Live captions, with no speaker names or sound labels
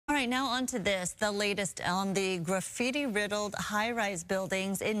Right now, on to this, the latest on the graffiti-riddled high-rise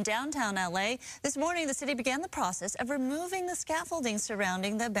buildings in downtown LA. This morning, the city began the process of removing the scaffolding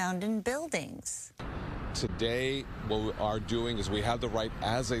surrounding the abandoned buildings. Today, what we are doing is we have the right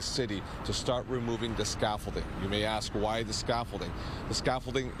as a city to start removing the scaffolding. You may ask, why the scaffolding? The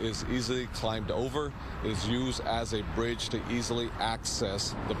scaffolding is easily climbed over. It is used as a bridge to easily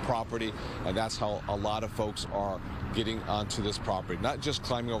access the property, and that's how a lot of folks are getting onto this property. Not just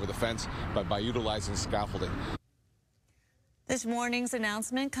climbing over the fence, but by utilizing scaffolding. This morning's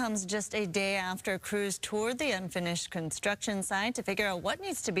announcement comes just a day after crews toured the unfinished construction site to figure out what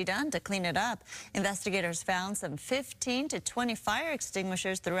needs to be done to clean it up. Investigators found some 15 to 20 fire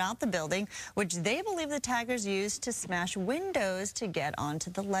extinguishers throughout the building, which they believe the taggers used to smash windows to get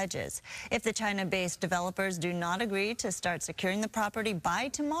onto the ledges. If the China-based developers do not agree to start securing the property by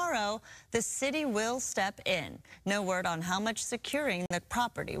tomorrow, the city will step in. No word on how much securing the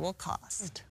property will cost.